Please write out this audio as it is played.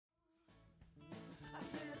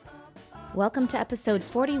Welcome to episode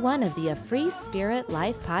 41 of the A Free Spirit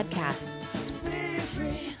Life podcast.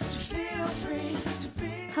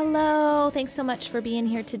 Hello, thanks so much for being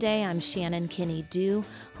here today. I'm Shannon Kinney-Dew,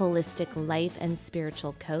 holistic life and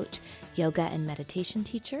spiritual coach, yoga and meditation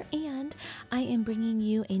teacher, and I am bringing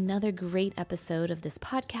you another great episode of this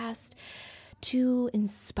podcast to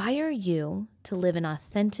inspire you to live an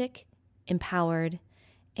authentic, empowered,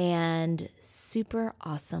 and super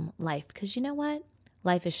awesome life. Because you know what?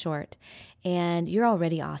 Life is short, and you're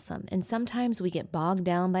already awesome. And sometimes we get bogged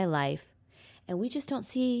down by life, and we just don't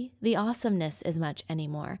see the awesomeness as much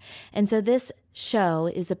anymore. And so this show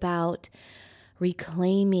is about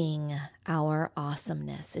reclaiming our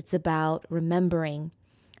awesomeness. It's about remembering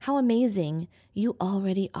how amazing you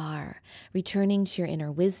already are, returning to your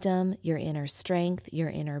inner wisdom, your inner strength, your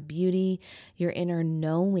inner beauty, your inner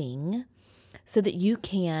knowing, so that you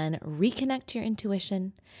can reconnect to your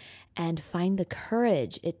intuition and find the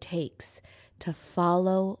courage it takes to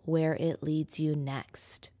follow where it leads you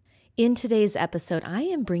next. In today's episode, I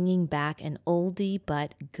am bringing back an oldie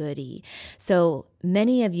but goodie. So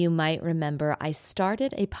many of you might remember I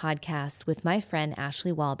started a podcast with my friend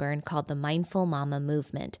Ashley Walburn called the Mindful Mama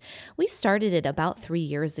Movement. We started it about 3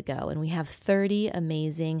 years ago, and we have 30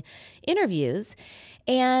 amazing interviews.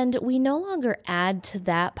 And we no longer add to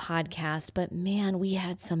that podcast, but man, we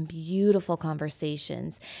had some beautiful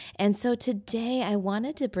conversations. And so today I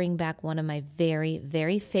wanted to bring back one of my very,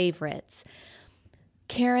 very favorites,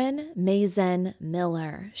 Karen Maezen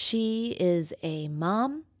Miller. She is a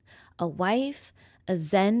mom, a wife, a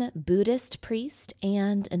Zen Buddhist priest,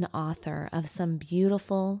 and an author of some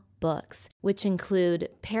beautiful books, which include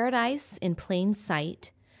Paradise in Plain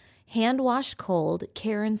Sight, Hand Wash Cold,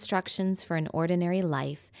 Care Instructions for an Ordinary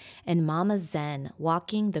Life, and Mama Zen,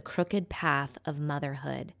 Walking the Crooked Path of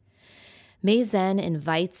Motherhood. Maezen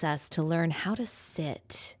invites us to learn how to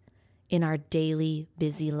sit in our daily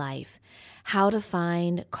busy life, how to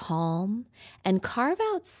find calm and carve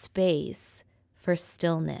out space for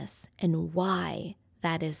stillness, and why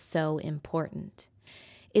that is so important.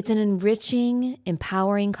 It's an enriching,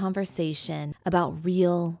 empowering conversation about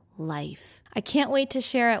real life. I can't wait to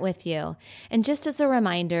share it with you. And just as a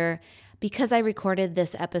reminder, because I recorded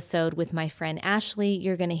this episode with my friend Ashley,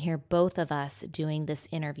 you're going to hear both of us doing this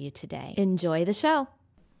interview today. Enjoy the show.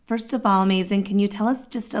 First of all, Maezen, can you tell us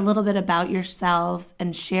just a little bit about yourself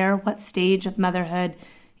and share what stage of motherhood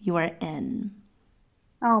you are in?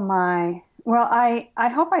 Oh my. Well, I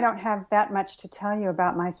hope I don't have that much to tell you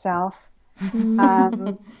about myself.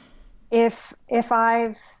 If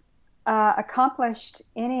I've accomplished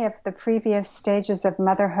any of the previous stages of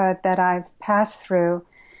motherhood that I've passed through,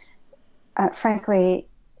 frankly,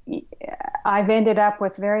 I've ended up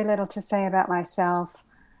with very little to say about myself.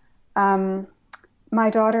 My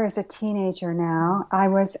daughter is a teenager now. I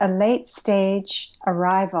was a late stage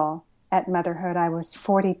arrival at motherhood. I was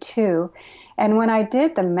 42. And when I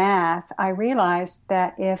did the math, I realized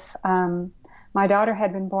that if my daughter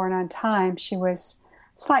had been born on time, she was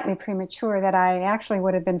slightly premature, that I actually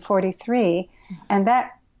would have been 43. And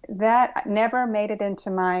that never made it into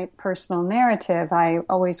my personal narrative. I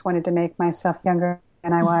always wanted to make myself younger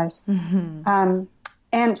than I was. Mm-hmm.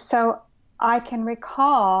 And so I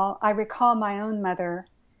recall my own mother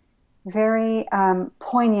very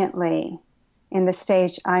poignantly in the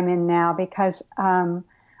stage I'm in now, because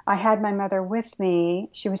I had my mother with me.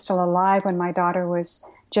 She was still alive when my daughter was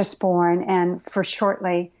just born, and for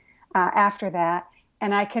shortly after that.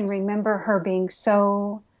 And I can remember her being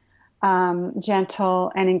so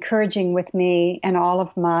gentle and encouraging with me in all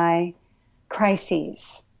of my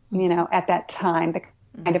crises, at that time, the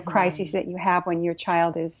kind of crises that you have when your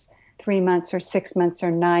child is 3 months or 6 months or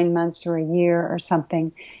 9 months or a year or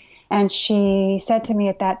something. And she said to me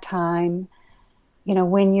at that time,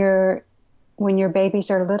 when your babies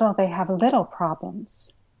are little, they have little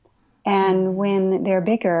problems. And when they're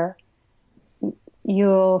bigger,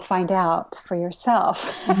 you'll find out for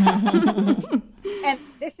yourself. And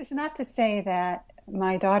this is not to say that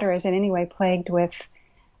my daughter is in any way plagued with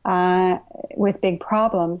big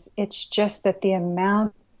problems. It's just that the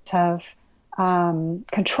amount of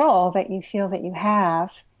control that you feel that you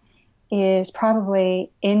have is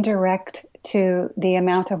probably indirect to the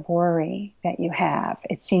amount of worry that you have.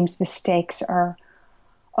 It seems the stakes are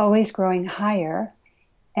always growing higher.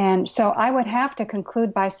 And so I would have to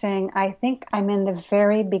conclude by saying, I think I'm in the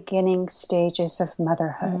very beginning stages of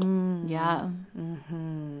motherhood. Yeah.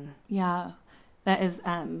 Mm-hmm. Yeah. That is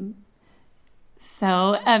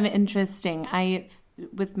so interesting.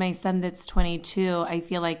 With my son that's 22, I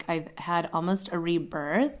feel like I've had almost a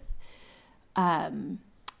rebirth.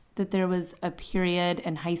 That there was a period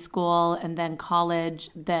in high school and then college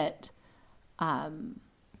that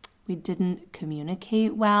we didn't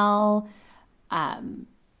communicate well.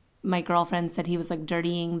 My girlfriend said he was like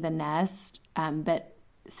dirtying the nest. But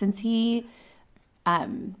since he,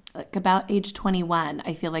 like about age 21,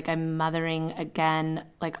 I feel like I'm mothering again,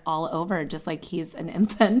 like all over, just like he's an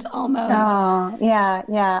infant almost. Oh,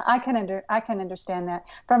 yeah. I can understand that.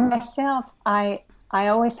 For myself, I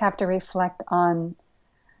always have to reflect on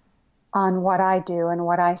what I do and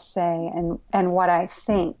what I say and what I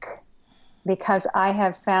think, because I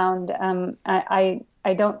have found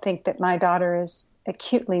I don't think that my daughter is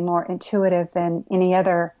acutely more intuitive than any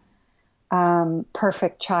other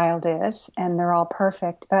perfect child is, and they're all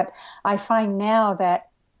perfect. But I find now that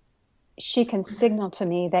she can signal to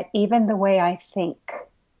me that even the way I think,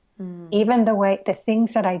 even the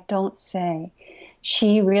things that I don't say,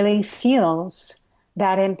 she really feels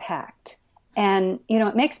that impact. And,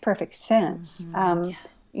 it makes perfect sense.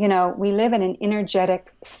 We live in an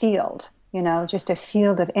energetic field, just a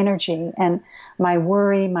field of energy. And my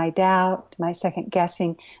worry, my doubt, my second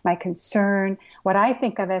guessing, my concern, what I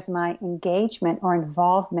think of as my engagement or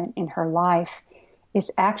involvement in her life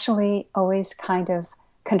is actually always kind of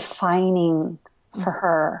confining for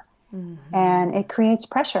her. And it creates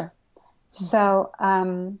pressure. So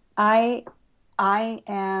I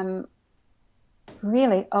am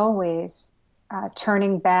really always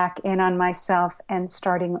turning back in on myself and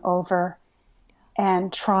starting over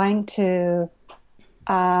and trying to,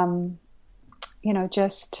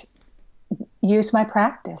 just use my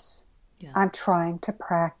practice. Yeah. I'm trying to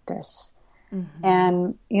practice.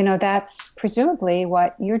 And, that's presumably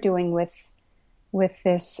what you're doing with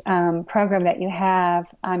this program that you have.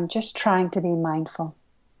 I'm just trying to be mindful.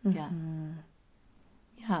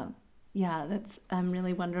 Yeah, that's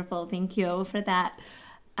really wonderful. Thank you for that.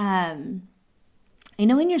 I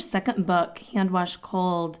know in your second book, Hand Wash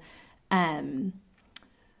Cold,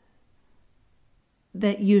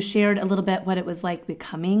 that you shared a little bit what it was like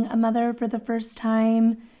becoming a mother for the first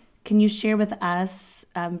time. Can you share with us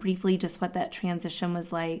briefly just what that transition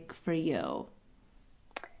was like for you?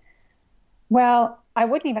 Well, I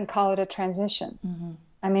wouldn't even call it a transition.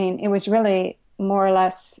 I mean, it was really more or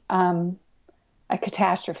less a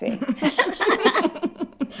catastrophe.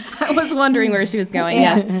 I was wondering where she was going.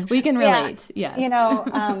 Yes, we can relate. Yeah.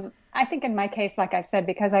 Yes. I think in my case, like I've said,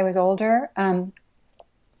 because I was older, and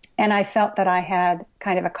I felt that I had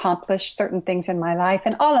kind of accomplished certain things in my life,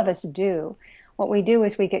 and all of us do. What we do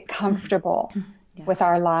is we get comfortable with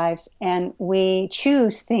our lives, and we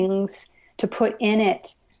choose things to put in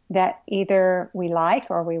it that either we like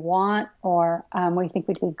or we want or we think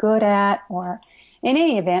we'd be good at, or in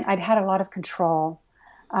any event, I'd had a lot of control.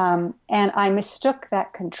 And I mistook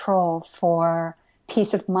that control for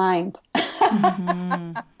peace of mind.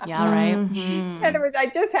 Yeah, right. In other words, I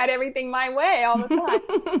just had everything my way all the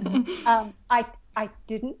time. I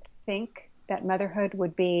didn't think that motherhood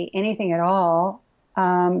would be anything at all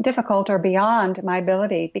difficult or beyond my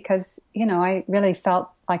ability, because, I really felt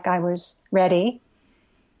like I was ready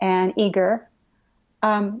and eager.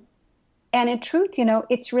 And in truth,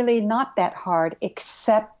 it's really not that hard,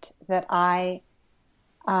 except that I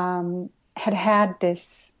had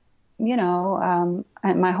this,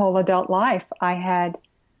 my whole adult life, I had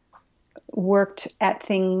worked at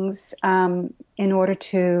things in order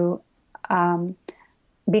to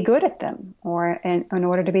be good at them, or in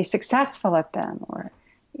order to be successful at them, or,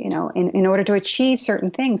 in order to achieve certain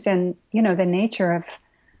things. And, the nature of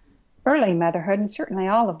early motherhood, and certainly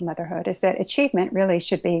all of motherhood, is that achievement really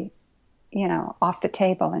should be, off the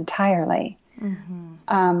table entirely.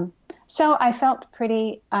 So I felt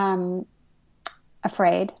pretty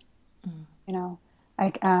afraid,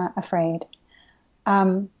 afraid.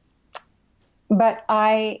 But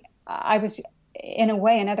I was, in a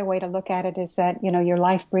way, another way to look at it is that, your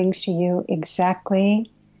life brings to you exactly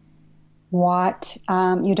what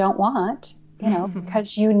you don't want,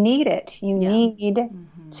 because you need it. You need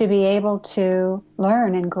to be able to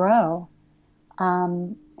learn and grow.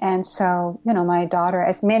 And so, my daughter,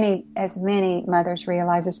 as many mothers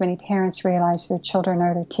realize, as many parents realize, their children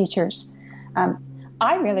are their teachers.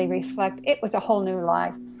 I really reflect, it was a whole new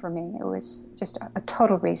life for me. It was just a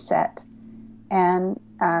total reset, and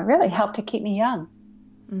really helped to keep me young.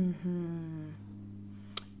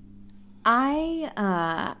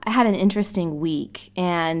 I had an interesting week,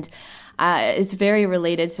 and it's very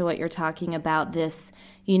related to what you're talking about, this,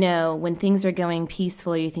 when things are going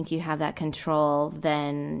peaceful, you think you have that control,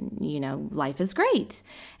 then, life is great.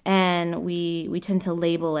 And we tend to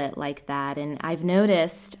label it like that. And I've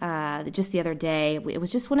noticed just the other day, it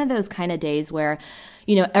was just one of those kind of days where,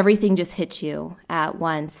 everything just hit you at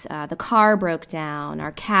once. The car broke down.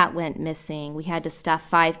 Our cat went missing. We had to stuff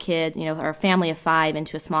 5 kids, or a family of 5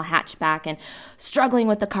 into a small hatchback and struggling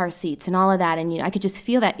with the car seats and all of that. And, I could just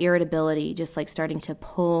feel that irritability just like starting to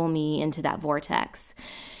pull me into that vortex.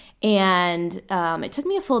 And it took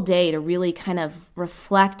me a full day to really kind of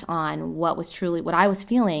reflect on what I was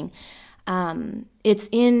feeling. It's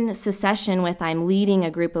in succession with I'm leading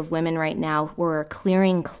a group of women right now. We're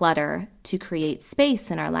clearing clutter to create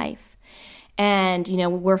space in our life. And,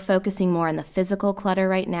 we're focusing more on the physical clutter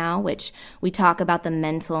right now, which we talk about the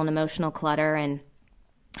mental and emotional clutter and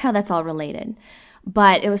how that's all related.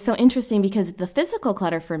 But it was so interesting because the physical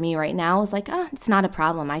clutter for me right now is like, it's not a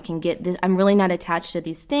problem. I can get this. I'm really not attached to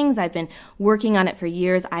these things. I've been working on it for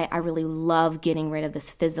years. I really love getting rid of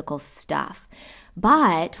this physical stuff.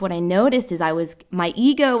 But what I noticed is my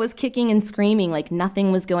ego was kicking and screaming like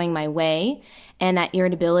nothing was going my way. And that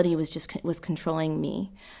irritability was controlling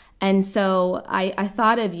me. And so I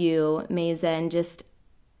thought of you, Maezen, just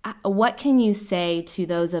what can you say to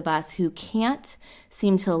those of us who can't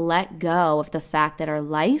seem to let go of the fact that our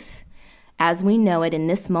life, as we know it in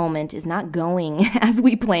this moment, is not going as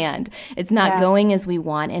we planned. It's not going as we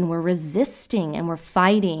want, and we're resisting, and we're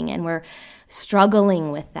fighting, and we're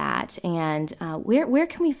struggling with that. And where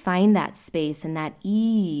can we find that space and that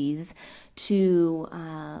ease to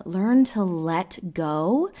learn to let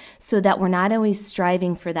go so that we're not always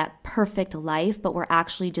striving for that perfect life, but we're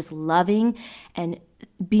actually just loving and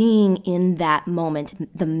being in that moment,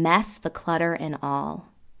 the mess, the clutter, and all?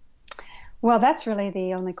 Well, that's really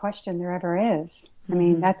the only question there ever is. I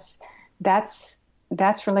mean, that's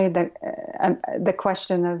really the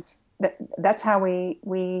question of that's how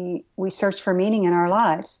we search for meaning in our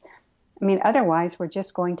lives. I mean, otherwise we're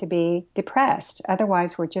just going to be depressed.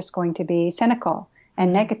 Otherwise we're just going to be cynical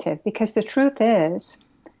and negative. Because the truth is,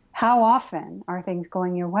 how often are things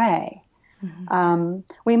going your way?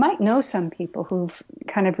 We might know some people who've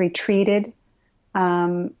kind of retreated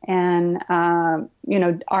and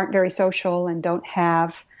aren't very social and don't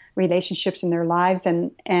have relationships in their lives,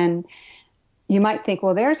 and you might think,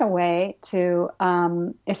 well, there's a way to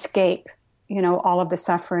escape, all of the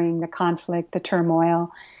suffering, the conflict, the turmoil.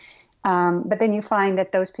 But then you find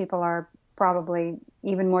that those people are probably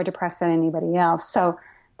even more depressed than anybody else. So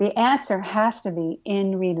the answer has to be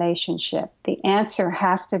in relationship. The answer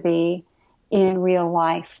has to be in real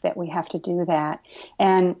life, that we have to do that.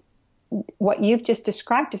 And what you've just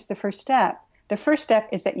described is the first step. The first step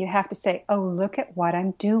is that you have to say, oh, look at what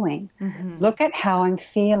I'm doing. Look at how I'm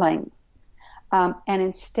feeling. And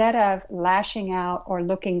instead of lashing out or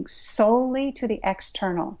looking solely to the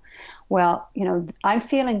external, well, I'm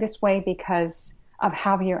feeling this way because of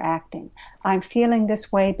how you're acting. I'm feeling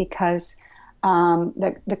this way because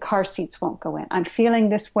the car seats won't go in. I'm feeling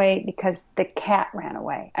this way because the cat ran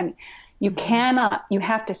away. I mean, you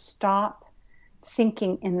have to stop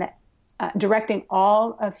thinking in the, directing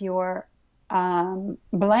all of your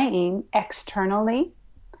blame externally.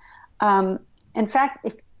 In fact,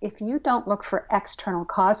 if you don't look for external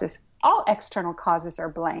causes, all external causes are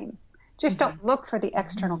blame. Just don't look for the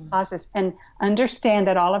external causes, and understand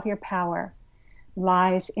that all of your power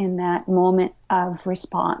lies in that moment of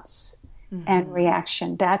response and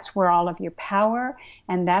reaction. That's where all of your power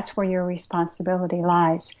and that's where your responsibility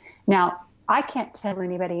lies. Now, I can't tell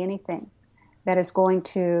anybody anything that is going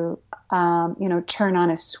to, turn on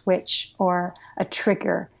a switch or a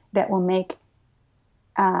trigger that will make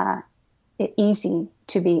it easy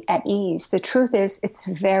to be at ease. The truth is, it's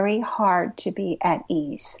very hard to be at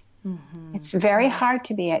ease. It's very hard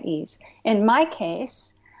to be at ease. In my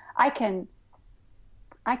case, I can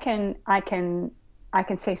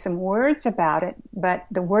say some words about it, but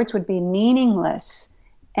the words would be meaningless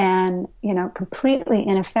and, completely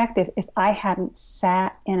ineffective if I hadn't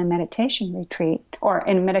sat in a meditation retreat or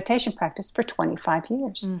in a meditation practice for 25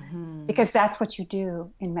 years. Because that's what you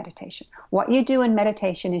do in meditation. What you do in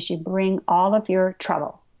meditation is you bring all of your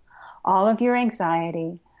trouble, all of your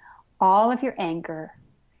anxiety, all of your anger,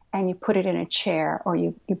 and you put it in a chair or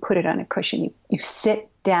you put it on a cushion. You sit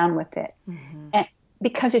down with it. And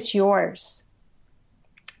because it's yours.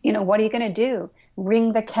 What are you going to do?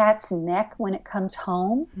 Wring the cat's neck when it comes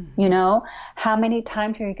home? How many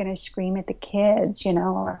times are you going to scream at the kids?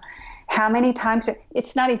 Or how many times?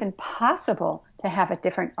 It's not even possible to have a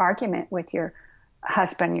different argument with your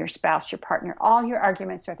husband, your spouse, your partner. All your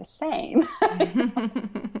arguments are the same.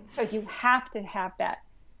 So you have to have that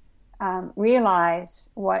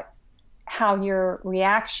realize how your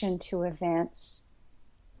reaction to events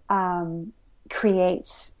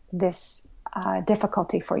creates this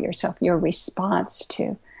difficulty for yourself, your response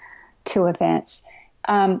to events.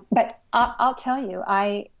 But I'll tell you,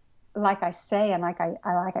 like I say, and like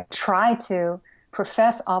I try to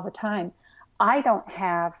profess all the time, I don't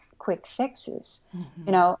have quick fixes.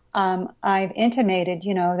 I've intimated,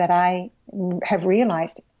 that I have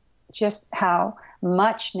realized just how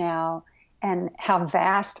much now and how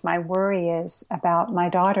vast my worry is about my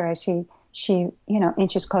daughter as she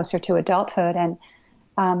inches closer to adulthood, and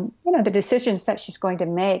the decisions that she's going to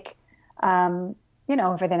make over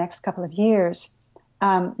the next couple of years.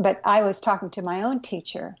 But I was talking to my own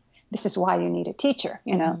teacher. This is why you need a teacher.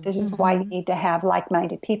 This is why you need to have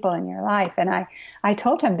like-minded people in your life. And I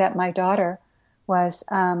told him that my daughter was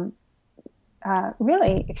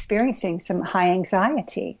really experiencing some high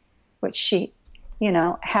anxiety, which she,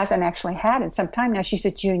 hasn't actually had in some time. Now she's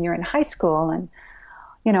a junior in high school, and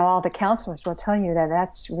all the counselors will tell you that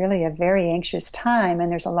that's really a very anxious time,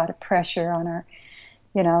 and there's a lot of pressure on her,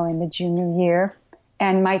 in the junior year.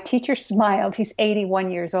 And my teacher smiled. He's 81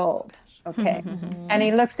 years old. Okay. And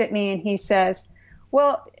he looks at me and he says,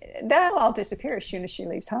 well, that'll all disappear as soon as she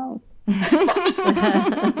leaves home. And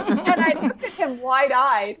I looked at him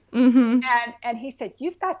wide-eyed, and he said,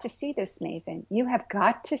 you've got to see this, Maezen. You have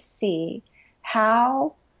got to see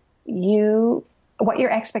what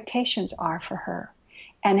your expectations are for her,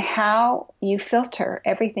 and how you filter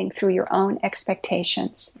everything through your own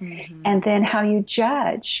expectations, and then how you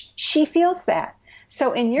judge. She feels that.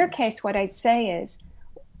 So in your case, what I'd say is,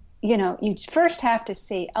 you first have to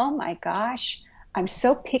see, oh my gosh, I'm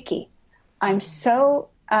so picky. I'm so,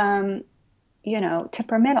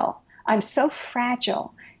 temperamental. I'm so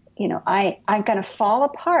fragile. I'm going to fall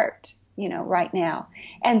apart, right now.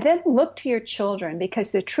 And then look to your children,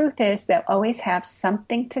 because the truth is they'll always have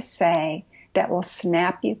something to say that will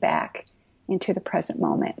snap you back into the present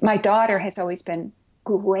moment. My daughter has always been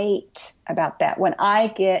great about that. When I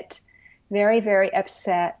get very, very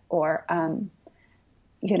upset, or,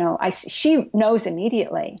 she knows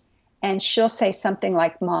immediately, and she'll say something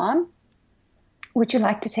like, Mom, would you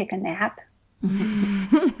like to take a nap?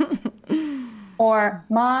 Or,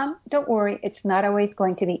 Mom, don't worry, it's not always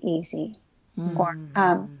going to be easy. Or,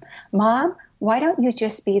 Mom, why don't you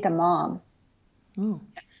just be the mom?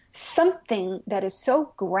 Something that is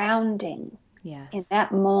so grounding in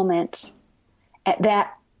that moment,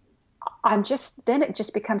 that then it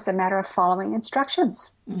just becomes a matter of following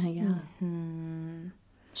instructions.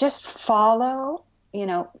 Just follow,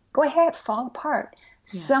 go ahead, fall apart.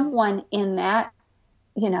 Someone in that,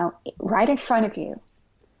 right in front of you,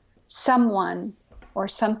 someone or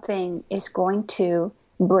something is going to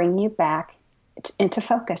bring you back into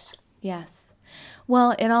focus. Yes.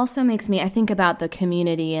 Well, it also makes me, I think about the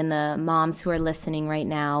community and the moms who are listening right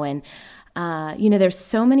now. And, there's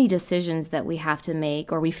so many decisions that we have to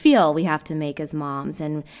make, or we feel we have to make as moms.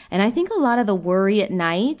 And I think a lot of the worry at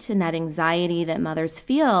night and that anxiety that mothers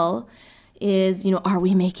feel is, are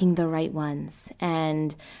we making the right ones?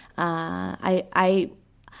 And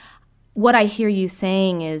what I hear you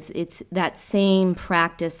saying is it's that same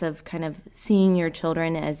practice of kind of seeing your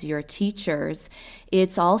children as your teachers.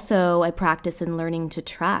 It's also a practice in learning to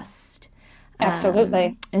trust.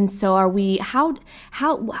 Absolutely. And so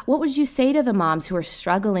what would you say to the moms who are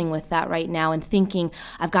struggling with that right now and thinking,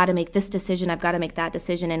 I've got to make this decision, I've got to make that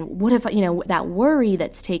decision, and what if, that worry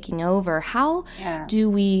that's taking over, how do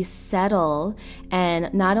we settle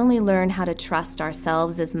and not only learn how to trust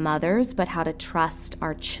ourselves as mothers, but how to trust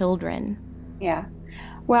our children? Yeah.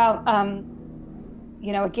 Well,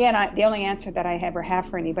 again, the only answer that I ever have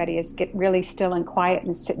for anybody is get really still and quiet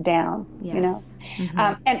and sit down,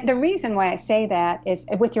 And the reason why I say that is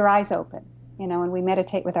with your eyes open, and we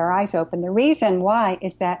meditate with our eyes open. The reason why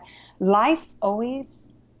is that life always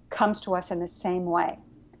comes to us in the same way.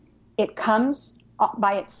 It comes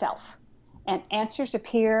by itself, and answers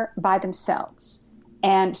appear by themselves,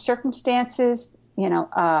 and circumstances,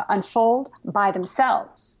 unfold by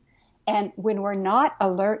themselves. And when we're not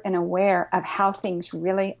alert and aware of how things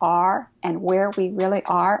really are and where we really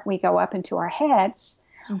are, we go up into our heads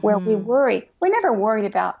where we worry. We're never worried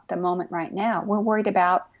about the moment right now. We're worried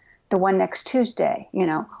about the one next Tuesday,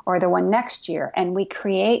 or the one next year. And we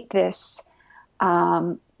create this,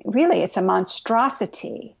 really, it's a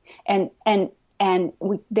monstrosity. And then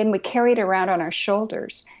we carry it around on our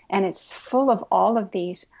shoulders. And it's full of all of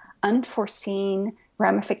these unforeseen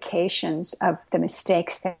ramifications of the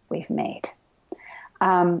mistakes that we've made.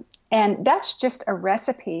 And that's just a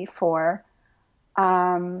recipe for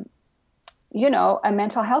a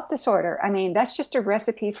mental health disorder. I mean, that's just a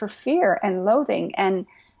recipe for fear and loathing and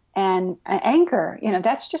anger.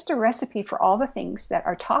 That's just a recipe for all the things that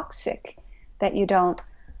are toxic that you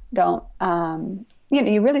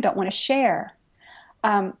you really don't want to share.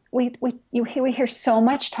 We hear so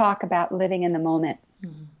much talk about living in the moment.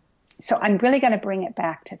 Mm-hmm. So I'm really going to bring it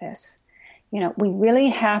back to this. We really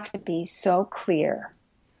have to be so clear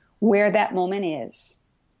where that moment is.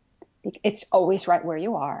 It's always right where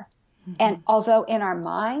you are. Mm-hmm. And although in our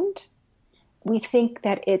mind, we think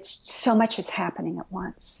that it's so much is happening at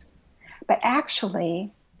once, but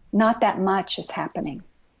actually not that much is happening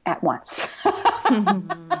at once.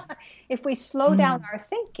 Mm-hmm. If we slow down our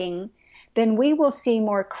thinking, then we will see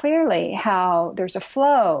more clearly how there's a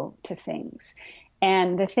flow to things.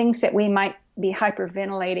 And the things that we might be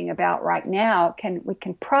hyperventilating about right now, we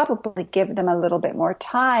can probably give them a little bit more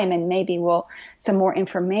time, and maybe some more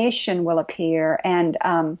information will appear. And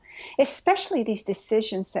especially these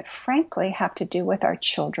decisions that frankly have to do with our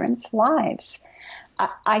children's lives.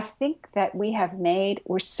 I think that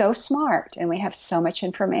we're so smart and we have so much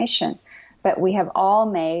information, but we have all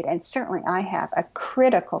made, and certainly I have, a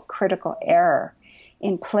critical error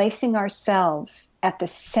in placing ourselves at the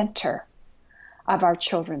center of our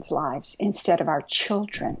children's lives instead of our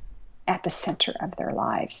children at the center of their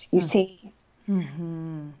lives. You see?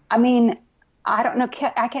 Mm-hmm. I mean, I don't know.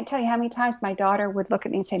 I can't tell you how many times my daughter would look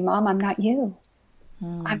at me and say, "Mom, I'm not you.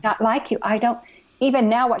 I'm not like you. I don't." Even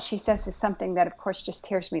now what she says is something that, of course, just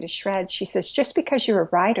tears me to shreds. She says, "Just because you're a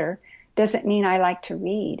writer doesn't mean I like to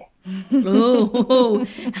read." Ooh.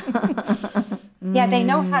 Yeah, they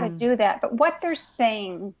know how to do that. But what they're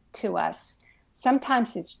saying to us,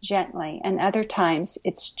 sometimes it's gently, and other times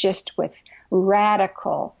it's just with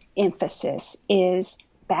radical emphasis, is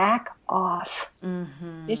back off.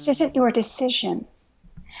 Mm-hmm. This isn't your decision.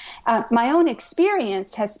 My own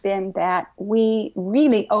experience has been that we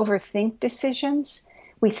really overthink decisions.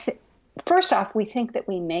 First off, we think that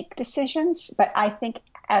we make decisions, but I think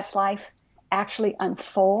as life actually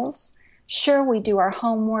unfolds, sure, we do our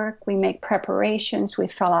homework, we make preparations, we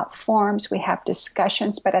fill out forms, we have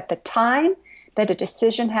discussions, but at the time that a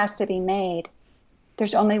decision has to be made,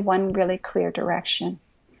 there's only one really clear direction.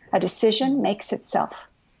 A decision makes itself.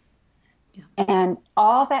 Yeah. And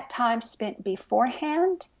all that time spent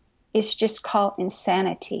beforehand is just called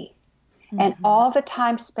insanity. Mm-hmm. And all the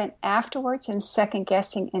time spent afterwards in second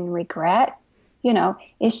guessing and regret,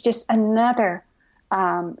 is just another,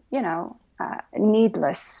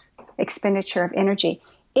 needless expenditure of energy.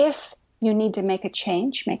 If you need to make a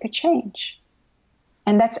change, make a change.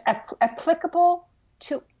 And that's applicable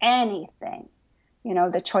to anything.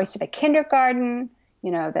 The choice of a kindergarten,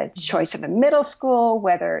 the choice of a middle school,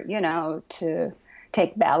 whether, to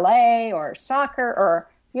take ballet or soccer or,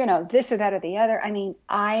 this or that or the other. I mean,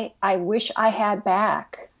 I wish I had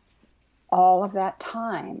back all of that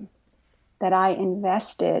time that I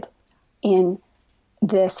invested in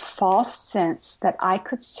this false sense that I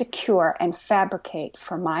could secure and fabricate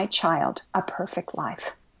for my child a perfect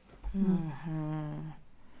life. Mm-hmm.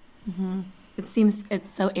 Mm-hmm. It's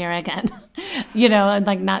so arrogant,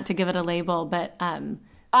 like not to give it a label, but I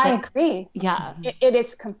agree. Yeah, it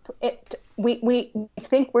is. We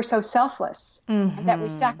think we're so selfless and that we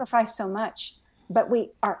sacrifice so much, but we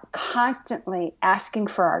are constantly asking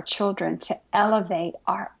for our children to elevate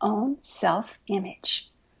our own self-image.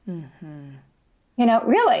 Mm-hmm.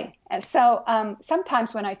 Really. And so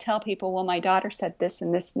sometimes when I tell people, well, my daughter said this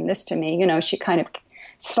and this and this to me, she kind of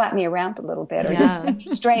slapped me around a little bit or just set me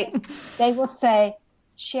straight. They will say,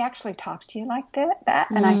 she actually talks to you like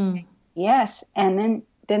that? And I say, yes. And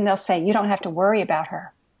then they'll say, you don't have to worry about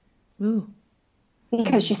her. Ooh.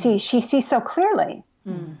 Because you see, she sees so clearly.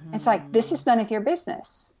 Mm-hmm. It's like, this is none of your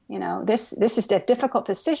business. This is a difficult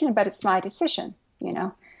decision, but it's my decision,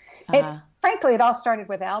 Frankly, it all started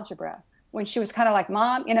with algebra. When she was kind of like,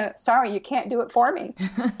 Mom, sorry, you can't do it for me.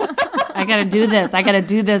 I got to do this. I got to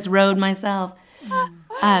do this road myself.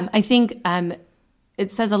 I think it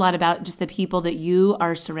says a lot about just the people that you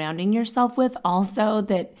are surrounding yourself with. Also,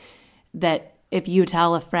 that if you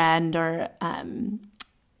tell a friend or,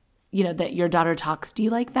 that your daughter talks to you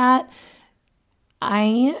like that,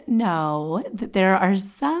 I know that there are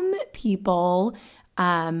some people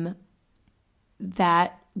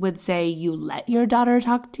that would say you let your daughter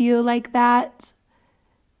talk to you like that.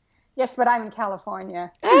 Yes, but I'm in California.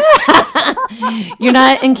 You're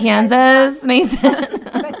not in Kansas,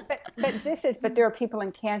 Maezen. but there are people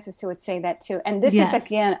in Kansas who would say that too. And this is,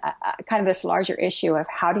 again, kind of this larger issue of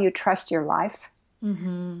how do you trust your life?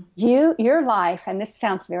 Mm-hmm. Your life, and this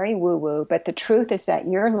sounds very woo-woo, but the truth is that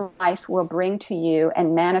your life will bring to you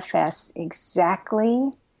and manifest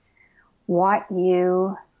exactly what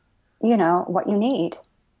what you need.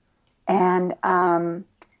 And,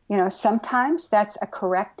 sometimes that's a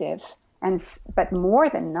corrective, but more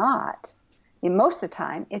than not, most of the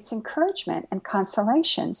time, it's encouragement and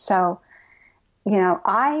consolation. So,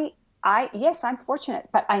 yes, I'm fortunate,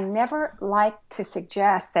 but I never like to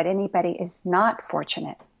suggest that anybody is not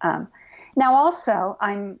fortunate. Now, also,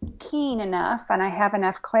 I'm keen enough and I have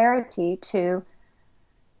enough clarity to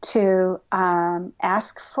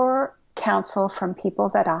ask for counsel from people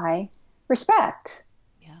that I respect.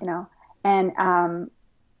 Yeah. And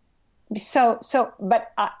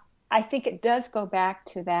but I think it does go back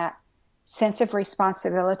to that sense of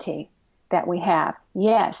responsibility that we have.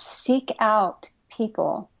 Yes, seek out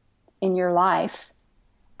people in your life,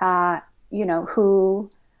 who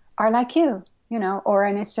are like you, or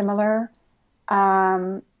in a similar,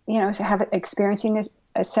 experiencing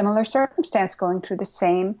a similar circumstance, going through the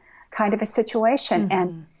same kind of a situation. Mm-hmm.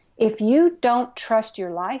 And if you don't trust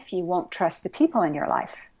your life, you won't trust the people in your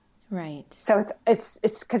life. Right. So it's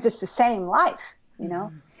because it's the same life,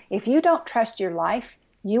 Mm-hmm. If you don't trust your life,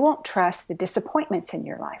 you won't trust the disappointments in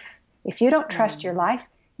your life. If you don't trust your life,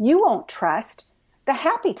 you won't trust the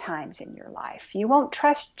happy times in your life. You won't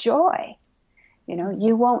trust joy.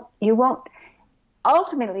 You won't.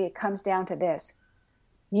 Ultimately, it comes down to this.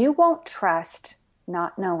 You won't trust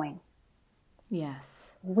not knowing.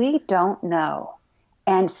 Yes. We don't know.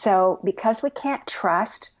 And so because we can't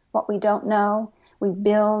trust what we don't know, we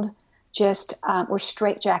build we're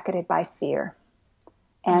straitjacketed by fear.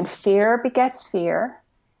 And fear begets fear.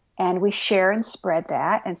 And we share and spread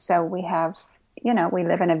that. And so we have, we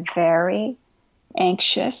live in a very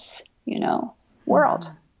anxious,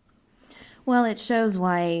 world. Well, it shows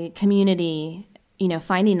why community,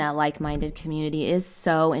 finding that like-minded community is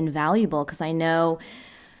so invaluable, because I know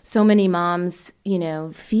so many moms,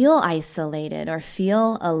 feel isolated or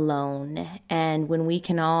feel alone. And when we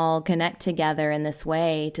can all connect together in this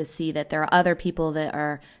way to see that there are other people that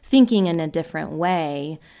are thinking in a different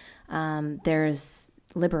way, there's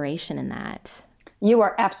liberation in that. You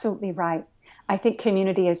are absolutely right. I think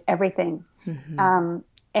community is everything. Mm-hmm.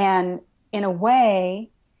 And in a way,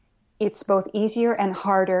 it's both easier and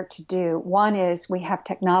harder to do. One is we have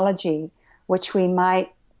technology, which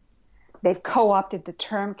they've co-opted the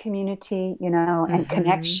term community, and mm-hmm.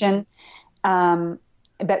 connection.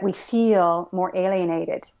 But we feel more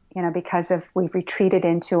alienated, because we've retreated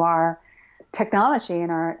into our technology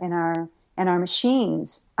and our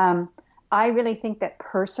machines. I really think that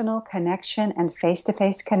personal connection and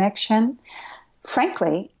face-to-face connection,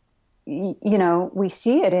 frankly, we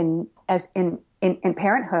see it in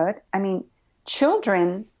parenthood. I mean,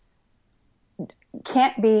 children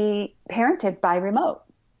can't be parented by remote.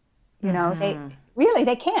 Mm-hmm.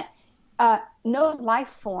 They can't. No life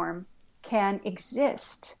form can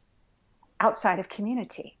exist outside of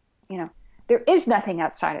community. There is nothing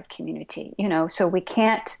outside of community. So we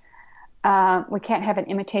can't have an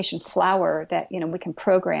imitation flower that, we can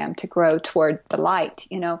program to grow toward the light.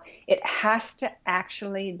 It has to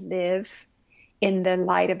actually live in the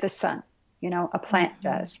light of the sun. A plant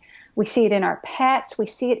mm-hmm. does. We see it in our pets. We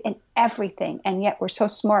see it in everything. And yet we're so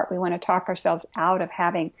smart. We want to talk ourselves out of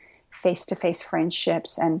having face-to-face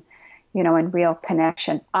friendships and, and real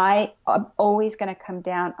connection. I am always going to come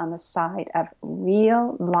down on the side of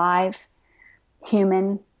real, live,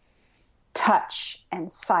 human touch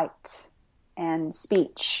and sight and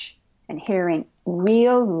speech and hearing,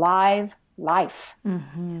 real live life.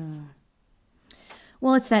 Mm-hmm.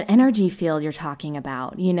 Well, it's that energy field you're talking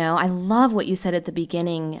about. I love what you said at the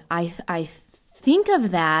beginning. I think of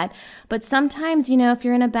that, but sometimes, if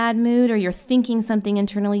you're in a bad mood or you're thinking something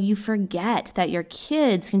internally, you forget that your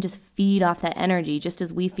kids can just feed off that energy just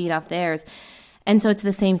as we feed off theirs. And so it's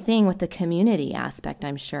the same thing with the community aspect,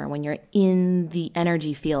 I'm sure, when you're in the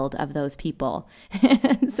energy field of those people.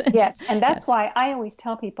 Yes, and that's why I always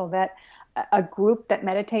tell people that a group that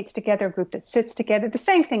meditates together, a group that sits together, the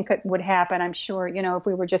same thing would happen, I'm sure, if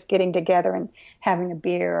we were just getting together and having a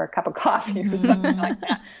beer or a cup of coffee or something like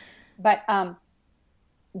that. But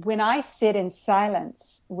when I sit in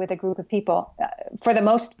silence with a group of people, for the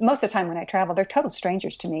most of the time when I travel, they're total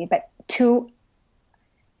strangers to me, but to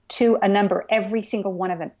a number, every single one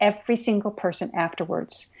of them, every single person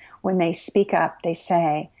afterwards, when they speak up, they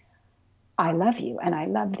say, I love you and I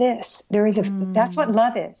love this. That's what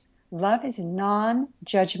love is. Love is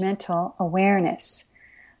non-judgmental awareness.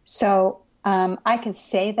 So I can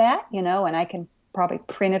say that, and I can probably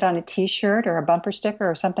print it on a T-shirt or a bumper sticker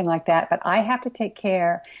or something like that. But I have to take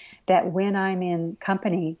care that when I'm in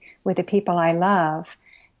company with the people I love,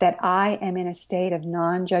 that I am in a state of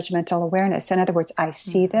non-judgmental awareness. In other words, I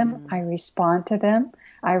see them, I respond to them,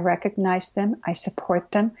 I recognize them, I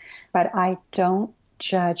support them, but I don't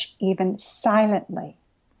judge even silently,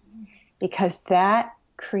 because that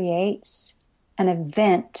creates an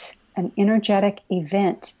event, an energetic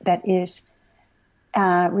event that is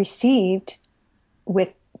received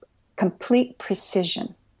with complete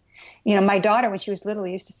precision. You know, my daughter, when she was little,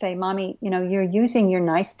 used to say, "Mommy, you know, you're using your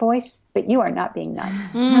nice voice, but you are not being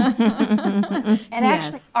nice." And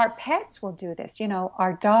actually, our pets will do this. You know,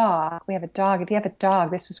 our dog, we have a dog. If you have a dog,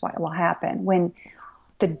 this is what will happen. When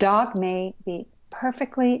the dog may be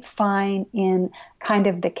perfectly fine in kind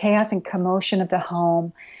of the chaos and commotion of the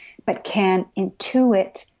home, but can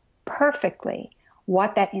intuit perfectly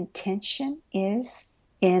what that intention is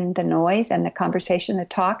in the noise and the conversation, the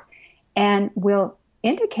talk, and will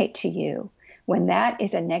indicate to you when that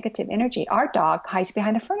is a negative energy. Our dog hides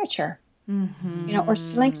behind the furniture, you know, or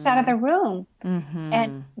slinks out of the room.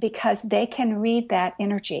 And because they can read that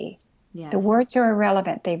energy. The words are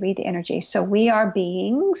irrelevant. They read the energy. So we are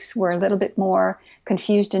beings. We're a little bit more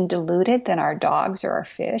confused and deluded than our dogs or our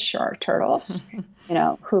fish or our turtles, you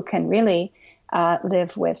know, who can really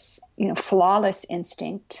live with, you know, flawless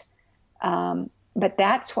instinct. But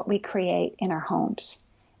that's what we create in our homes.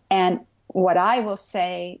 And what I will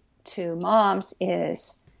say to moms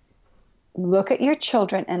is, look at your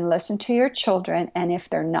children and listen to your children. And if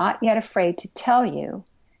they're not yet afraid to tell you,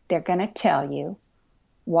 they're going to tell you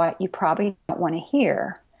what you probably don't want to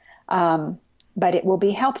hear. But it will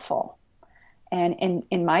be helpful. And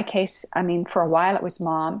in my case, I mean, for a while it was,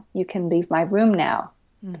 "Mom, you can leave my room now."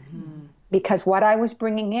 Because what I was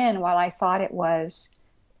bringing in, while I thought it was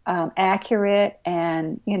accurate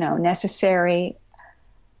and, you know, necessary,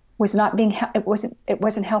 was not being, it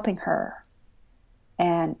wasn't helping her.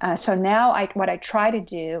 And so now what I try to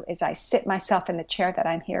do is I sit myself in the chair that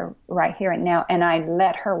I'm here, right here and now, and I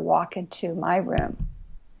let her walk into my room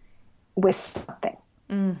with something.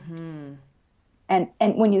 And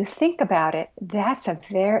when you think about it, that's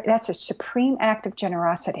a supreme act of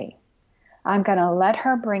generosity. I'm going to let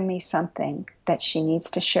her bring me something that she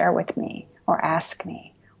needs to share with me or ask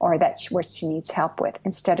me, or where she needs help with,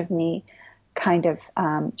 instead of me kind of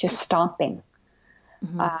just stomping,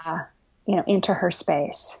 you know, into her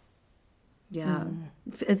space. Yeah.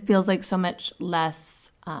 It feels like so much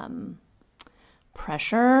less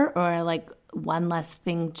pressure, or like one less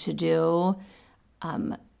thing to do.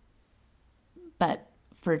 But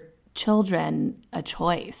for children, a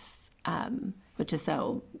choice, which is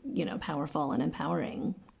so, you know, powerful and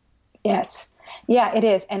empowering. Yes. Yeah, it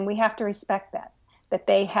is. And we have to respect that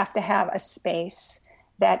they have to have a space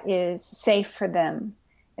that is safe for them,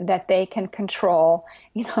 that they can control.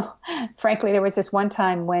 You know, frankly, there was this one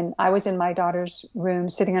time when I was in my daughter's room,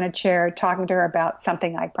 sitting on a chair, talking to her about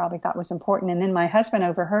something I probably thought was important. And then my husband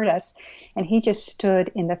overheard us, and he just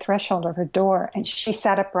stood in the threshold of her door, and she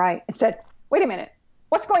sat upright and said, "Wait a minute,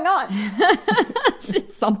 what's going on?"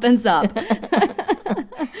 Something's up.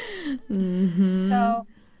 So,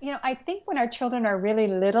 you know, I think when our children are really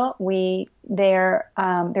little,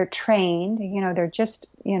 they're trained. You know, they're just,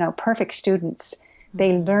 you know, perfect students.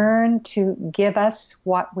 They learn to give us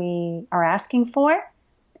what we are asking for.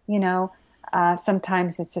 You know,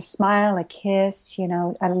 sometimes it's a smile, a kiss, you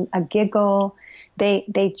know, a giggle. They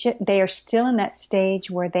are still in that stage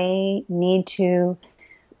where they need to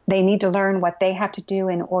learn what they have to do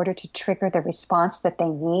in order to trigger the response that they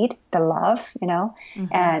need, the love, you know,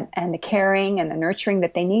 and the caring and the nurturing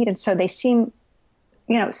that they need. And so they seem,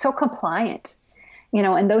 you know, so compliant, you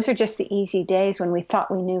know, and those are just the easy days when we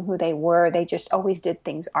thought we knew who they were. They just always did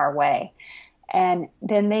things our way. And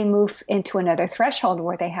then they move into another threshold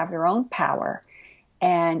where they have their own power.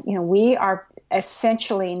 And, you know, we are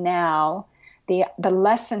essentially now, the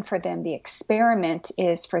lesson for them, the experiment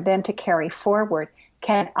is for them to carry forward.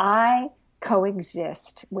 Can I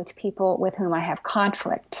coexist with people with whom I have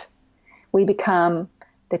conflict? We become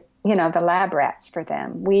the lab rats for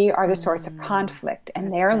them. We are the source of conflict, and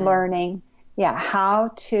they're learning,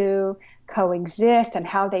 how to coexist and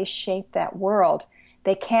how they shape that world.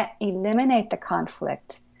 They can't eliminate the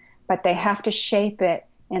conflict, but they have to shape it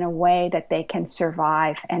in a way that they can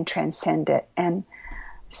survive and transcend it. And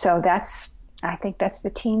so I think that's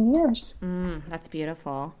the teen years. That's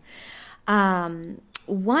beautiful.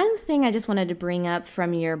 One thing I just wanted to bring up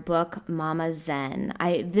from your book, Maezen.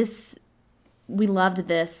 We loved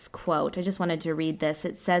this quote. I just wanted to read this.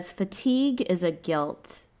 It says, "Fatigue is a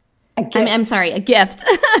gift." A gift. I'm sorry, a gift.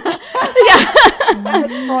 That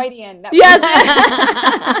was Freudian. Yes.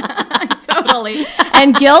 Totally.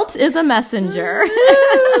 And guilt is a messenger.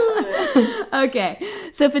 Okay.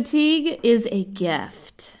 So fatigue is a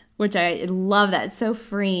gift. which I love that. It's so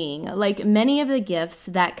freeing. Like many of the gifts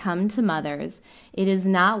that come to mothers, it is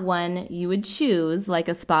not one you would choose like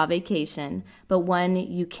a spa vacation, but one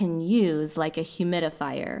you can use like a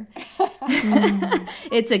humidifier.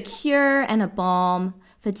 It's a cure and a balm.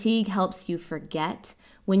 Fatigue helps you forget.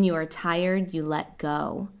 When you are tired, you let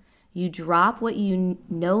go. You drop what you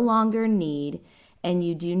no longer need, and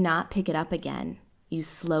you do not pick it up again. You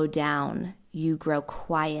slow down. You grow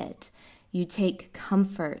quiet. You take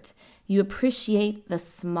comfort. You appreciate the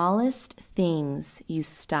smallest things. You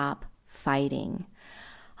stop fighting.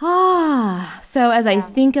 So as I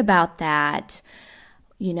think about that,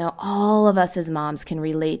 you know, all of us as moms can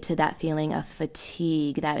relate to that feeling of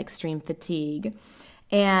fatigue, that extreme fatigue.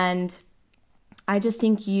 And I just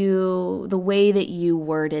think the way that you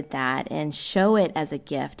worded that and show it as a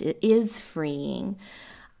gift, it is freeing.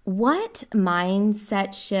 What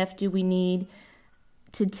mindset shift do we need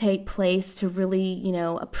to take place to really, you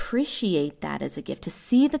know, appreciate that as a gift, to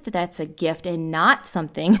see that that's a gift and not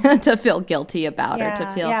something to feel guilty about or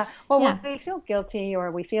to feel. Well, when we feel guilty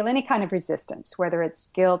or we feel any kind of resistance, whether it's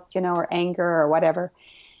guilt, you know, or anger or whatever,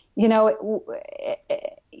 you know,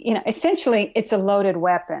 essentially it's a loaded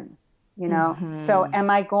weapon, you know. So am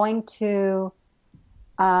I going to,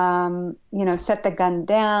 you know, set the gun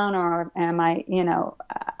down, or am I, you know,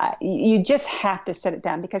 you just have to set it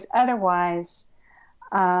down, because otherwise,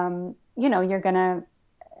 you know, you're going to,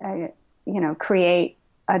 you know, create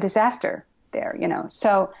a disaster there, you know.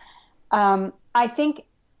 So I think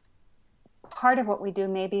part of what we do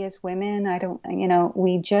maybe as women, you know,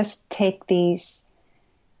 we just take these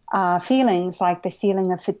feelings like the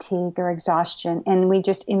feeling of fatigue or exhaustion, and we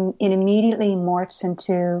just, it immediately morphs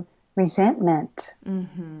into resentment. You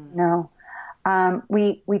know,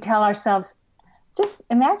 we tell ourselves, just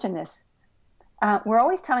imagine this. We're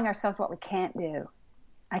always telling ourselves what we can't do.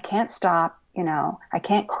 I can't stop, you know, I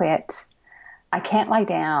can't quit, I can't lie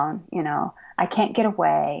down, you know, I can't get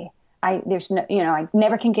away, there's no, you know, I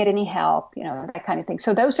never can get any help, you know, that kind of thing.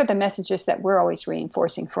 So those are the messages that we're always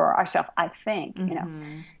reinforcing for ourselves, I think, you know,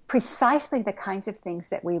 precisely the kinds of things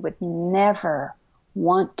that we would never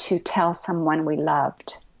want to tell someone we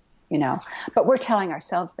loved, you know, but we're telling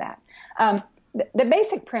ourselves that. The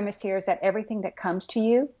basic premise here is that everything that comes to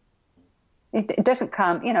you, it doesn't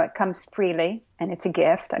come, you know, it comes freely, and it's a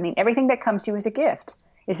gift. I mean, everything that comes to you is a gift.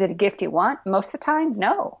 Is it a gift you want? Most of the time,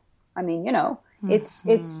 no. I mean, you know, it's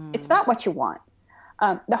not what you want.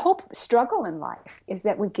 The whole struggle in life is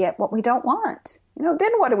that we get what we don't want. You know,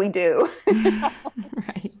 then what do we do?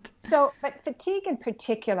 Right. So, but fatigue in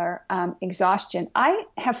particular, exhaustion, I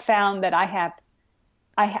have found that I had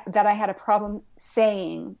a problem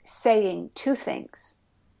saying two things.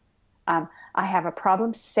 I have a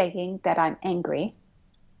problem saying that I'm angry,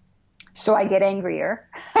 so I get angrier.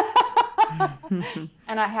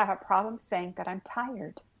 And I have a problem saying that I'm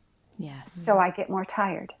tired. Yes. So I get more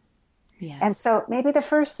tired. Yes. And so maybe the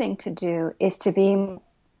first thing to do is to be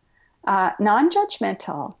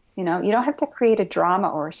non-judgmental. You know, you don't have to create a drama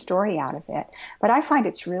or a story out of it. But I find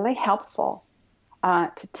it's really helpful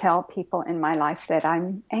to tell people in my life that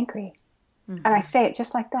I'm angry. And I say it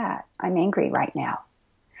just like that. I'm angry right now.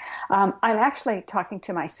 I'm actually talking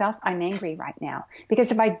to myself, I'm angry right now.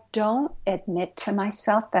 Because if I don't admit to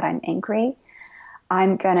myself that I'm angry,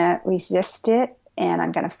 I'm going to resist it, and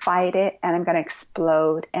I'm going to fight it, and I'm going to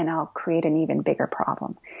explode, and I'll create an even bigger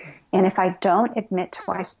problem. And if I don't admit to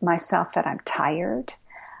myself that I'm tired,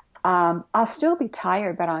 I'll still be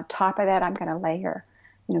tired, but on top of that, I'm going to layer,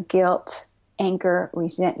 you know, guilt, anger,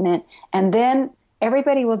 resentment, and then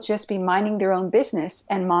everybody will just be minding their own business,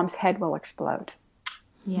 and mom's head will explode.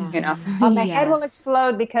 Yes. You know, my head will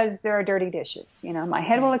explode because there are dirty dishes. You know, my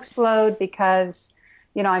head will explode because,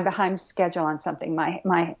 you know, I'm behind schedule on something.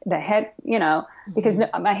 The head, you know, because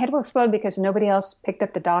my head will explode because nobody else picked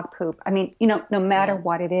up the dog poop. I mean, you know, no matter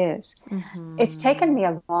what it is. It's taken me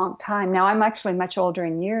a long time. Now I'm actually much older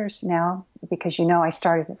in years now, because, you know, I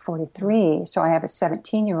started at 43, so I have a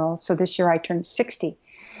 17-year-old. So this year I turned 60.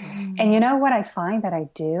 And you know what I find that I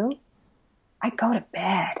do? I go to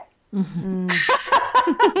bed.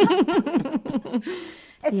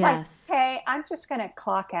 It's like, okay, I'm just going to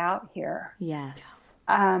clock out here. Yes.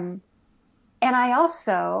 And I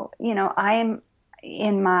also, you know, I'm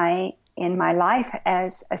in my life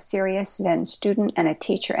as a serious Zen student and a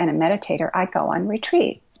teacher and a meditator, I go on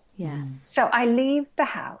retreat. Yes. So I leave the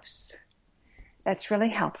house. That's really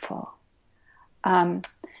helpful.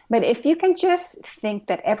 But if you can just think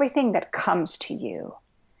that everything that comes to you,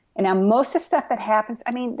 and now most of the stuff that happens,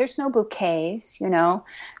 I mean, there's no bouquets, you know,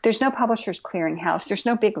 there's no Publishers Clearinghouse, there's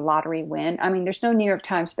no big lottery win. I mean, there's no New York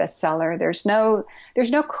Times bestseller, there's no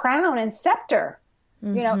crown and scepter.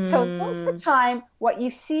 So most of the time, what you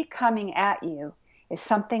see coming at you is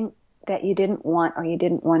something that you didn't want, or you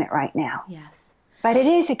didn't want it right now. Yes. But it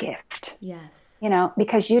is a gift. Yes.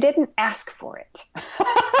 Because you didn't ask for it.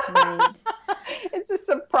 Right. It's a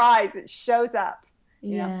surprise. It shows up.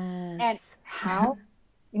 Yes. And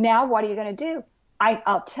now what are you going to do?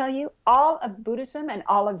 I'll tell you, all of Buddhism and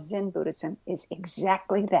all of Zen Buddhism is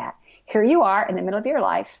exactly that. Here you are in the middle of your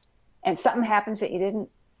life, and something happens that you didn't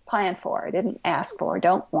plan for, or didn't ask for, or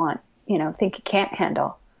don't want, think you can't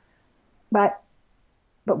handle. But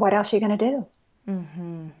what else are you going to do?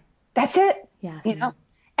 Mm-hmm. That's it. Yes.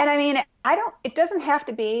 And I mean, it doesn't have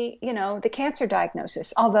to be, the cancer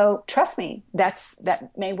diagnosis, although trust me,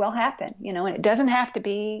 that may well happen, and it doesn't have to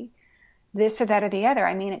be this or that or the other.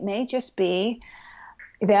 I mean, it may just be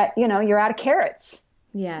that, you're out of carrots.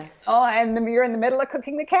 Yes. Oh, and you're in the middle of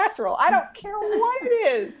cooking the casserole. I don't care what it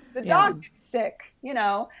is. The dog gets sick, you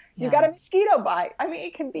got a mosquito bite. I mean,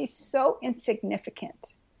 it can be so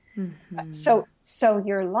insignificant. Mm-hmm. So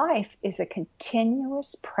your life is a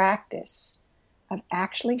continuous practice of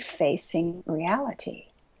actually facing reality.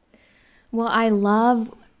 Well, I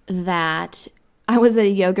love that. I was at a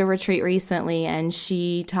yoga retreat recently, and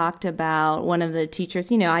she talked about one of the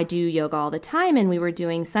teachers. I do yoga all the time, and we were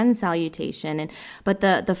doing sun salutation. But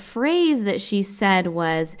the phrase that she said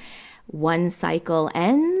was, "One cycle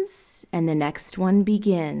ends and the next one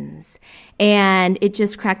begins." And it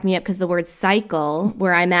just cracked me up, because the word cycle,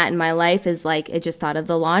 where I'm at in my life, is like, I just thought of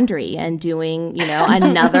the laundry and doing,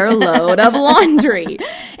 another load of laundry.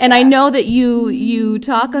 And I know that you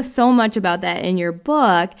talk so much about that in your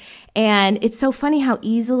book. And it's so funny how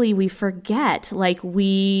easily we forget, like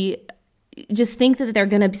we just think that they're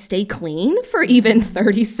going to stay clean for even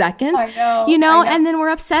 30 seconds, I know, and then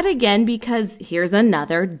we're upset again because here's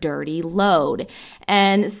another dirty load.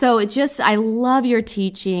 And so I love your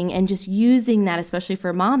teaching, and just using that, especially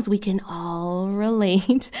for moms, we can all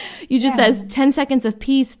relate. You just says 10 seconds of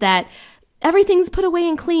peace, that everything's put away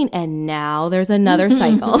and clean, and now there's another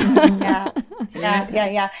cycle. Yeah.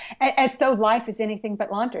 As though life is anything but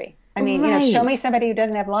laundry. I mean, right. Show me somebody who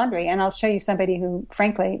doesn't have laundry, and I'll show you somebody who,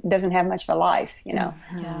 frankly, doesn't have much of a life.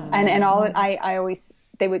 And all I always,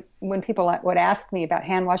 when people would ask me about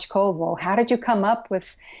hand wash cold, well, how did you come up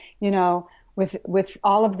with, with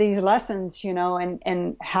all of these lessons,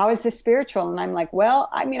 and how is this spiritual? And I'm like, well,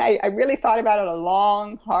 I mean, I really thought about it a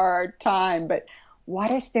long, hard time, but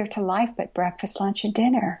what is there to life but breakfast, lunch, and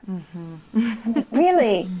dinner? Mm-hmm.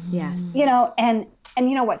 Really? Yes. And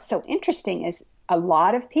what's so interesting is a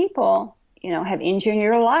lot of people, have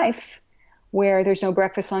engineered a life where there's no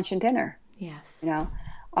breakfast, lunch, and dinner. Yes.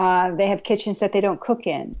 They have kitchens that they don't cook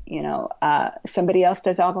in. Somebody else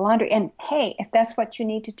does all the laundry. And hey, if that's what you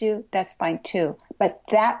need to do, that's fine too. But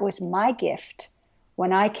that was my gift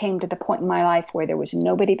when I came to the point in my life where there was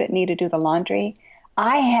nobody but me to do the laundry.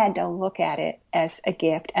 I had to look at it as a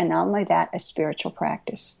gift, and not only that, a spiritual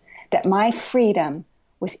practice. That my freedom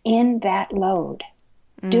was in that load,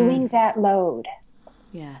 doing that load.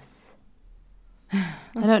 Yes. I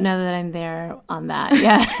don't know that I'm there on that.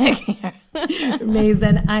 Yeah.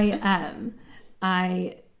 Maezen,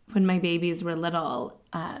 I when my babies were little,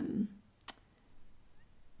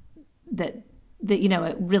 that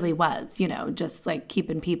it really was, just like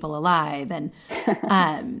keeping people alive, and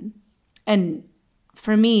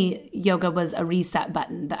for me, yoga was a reset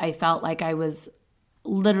button that I felt like I was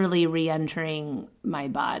literally re-entering my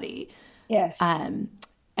body. Yes. And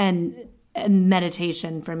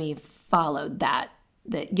meditation for me followed that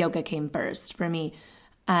yoga came first for me.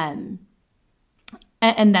 And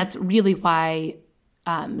that's really why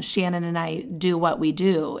Shannon and I do what we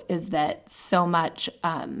do, is that so much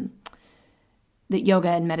that yoga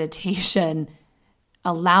and meditation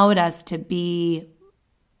allowed us to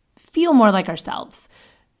feel more like ourselves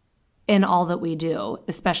in all that we do,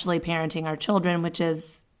 especially parenting our children, which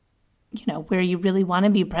is, where you really want to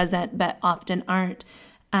be present, but often aren't.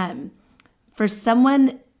 For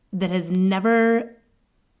someone that has never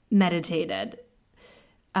meditated,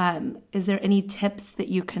 is there any tips that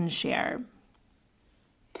you can share?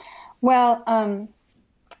 Well,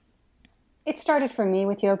 it started for me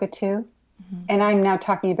with yoga too. Mm-hmm. And I'm now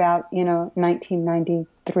talking about,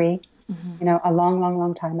 1993, mm-hmm. A long, long,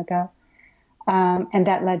 long time ago. And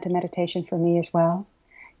that led to meditation for me as well.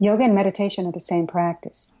 Yoga and meditation are the same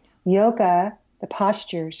practice. Yoga, the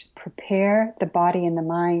postures, prepare the body and the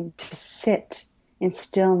mind to sit in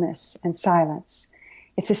stillness and silence.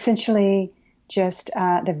 It's essentially just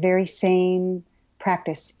the very same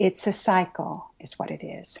practice. It's a cycle, is what it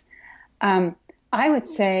is. I would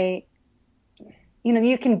say,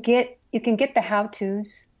 you can get the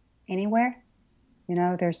how-tos anywhere.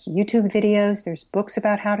 There's YouTube videos, there's books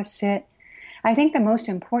about how to sit. I think the most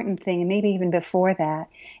important thing, and maybe even before that,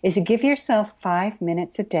 is to give yourself 5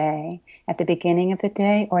 minutes a day at the beginning of the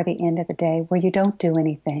day or the end of the day where you don't do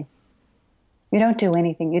anything. You don't do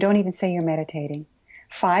anything. You don't even say you're meditating.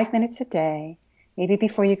 5 minutes a day, maybe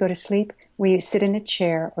before you go to sleep, where you sit in a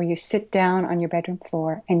chair or you sit down on your bedroom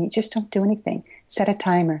floor and you just don't do anything. Set a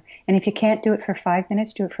timer. And if you can't do it for 5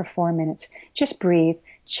 minutes, do it for 4 minutes. Just breathe.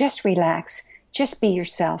 Just relax. Just be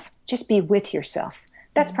yourself. Just be with yourself.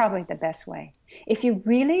 That's probably the best way. If you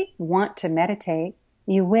really want to meditate,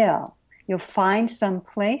 you will. You'll find some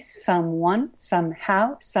place, someone,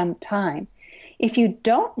 somehow, sometime. If you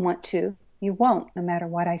don't want to, you won't, no matter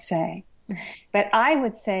what I say. But I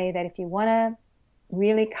would say that if you want to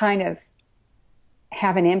really kind of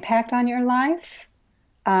have an impact on your life,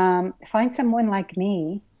 find someone like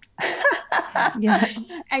me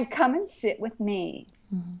and come and sit with me.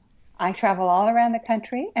 Mm-hmm. I travel all around the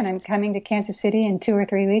country, and I'm coming to Kansas City in 2 or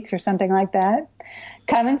 3 weeks or something like that.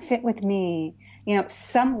 Come and sit with me.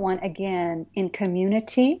 Someone, again, in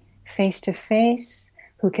community, face to face,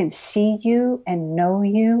 who can see you and know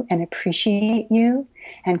you and appreciate you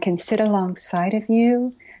and can sit alongside of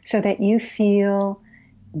you so that you feel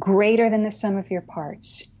greater than the sum of your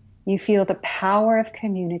parts. You feel the power of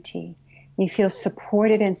community. You feel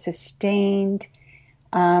supported and sustained.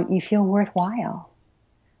 You feel worthwhile.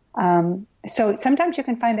 So sometimes you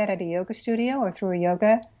can find that at a yoga studio or through a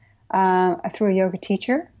yoga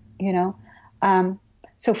teacher,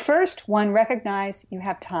 So first, one, recognize you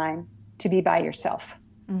have time to be by yourself.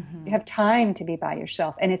 Mm-hmm. You have time to be by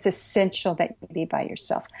yourself, and it's essential that you be by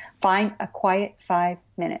yourself. Find a quiet 5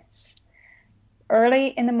 minutes. Early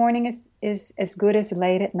in the morning is as good as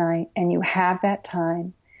late at night, and you have that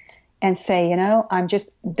time. And say,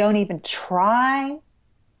 don't even try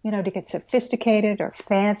to get sophisticated or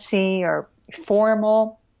fancy or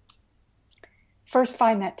formal. First,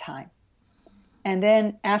 find that time. And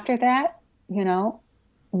then after that,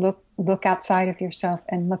 look outside of yourself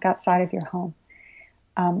and look outside of your home.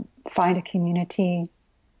 Find a community.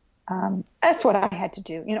 That's what I had to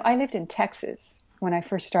do. I lived in Texas when I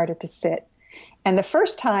first started to sit. And the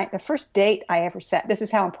first date I ever sat, this is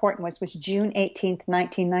how important it was June 18th,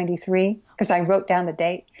 1993, because I wrote down the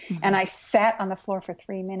date. Mm-hmm. And I sat on the floor for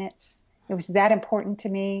 3 minutes. It was that important to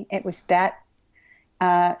me. It was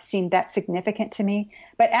seemed that significant to me.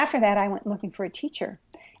 But after that, I went looking for a teacher.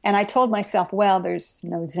 And I told myself, well, there's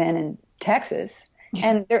no Zen in Texas.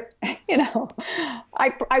 And there,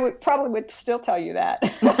 I would still tell you that.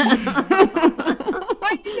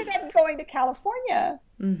 I ended up going to California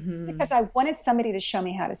because I wanted somebody to show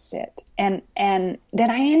me how to sit. And then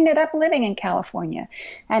I ended up living in California.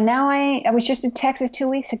 And now I was just in Texas 2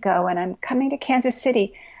 weeks ago, and I'm coming to Kansas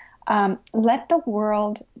City. Let the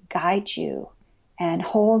world guide you and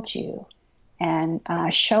hold you and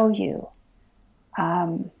show you.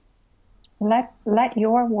 Let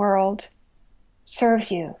your world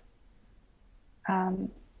serve you.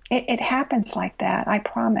 It happens like that, I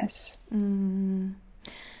promise.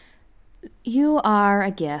 You are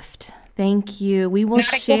a gift. Thank you. We will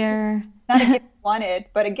share. Not a gift wanted,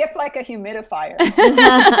 but a gift like a humidifier.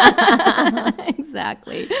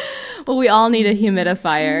 Exactly. Well, we all need a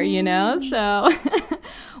humidifier, so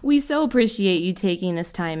we so appreciate you taking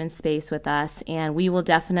this time and space with us, and we will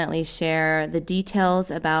definitely share the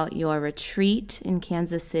details about your retreat in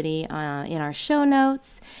Kansas City in our show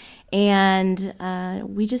notes. And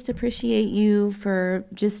we just appreciate you for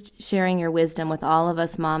just sharing your wisdom with all of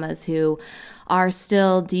us mamas who are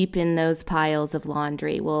still deep in those piles of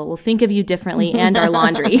laundry. We'll think of you differently and our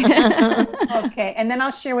laundry. Okay, and then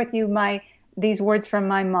I'll share with you these words from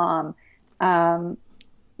my mom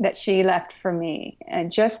that she left for me. And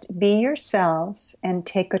just be yourselves and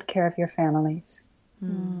take good care of your families.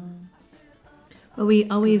 Well, we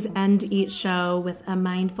always end each show with a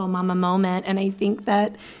mindful mama moment, and I think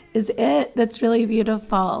that is it. That's really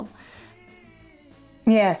beautiful.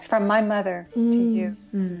 Yes, from my mother to you.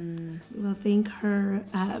 Well, thank her.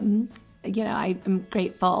 I am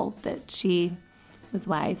grateful that she was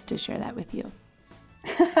wise to share that with you.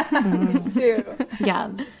 Me too. Yeah.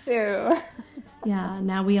 Me too. Yeah,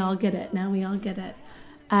 now we all get it.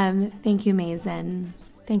 Thank you, Maezen.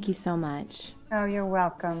 Thank you so much. Oh, you're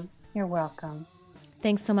welcome. You're welcome.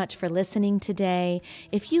 Thanks so much for listening today.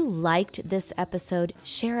 If you liked this episode,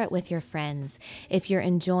 share it with your friends. If you're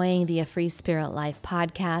enjoying the A Free Spirit Life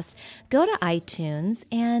podcast, go to iTunes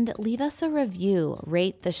and leave us a review.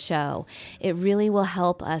 Rate the show. It really will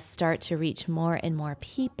help us start to reach more and more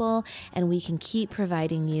people, and we can keep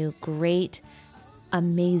providing you great,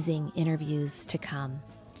 amazing interviews to come.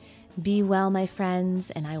 Be well, my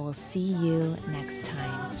friends, and I will see you next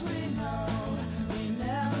time.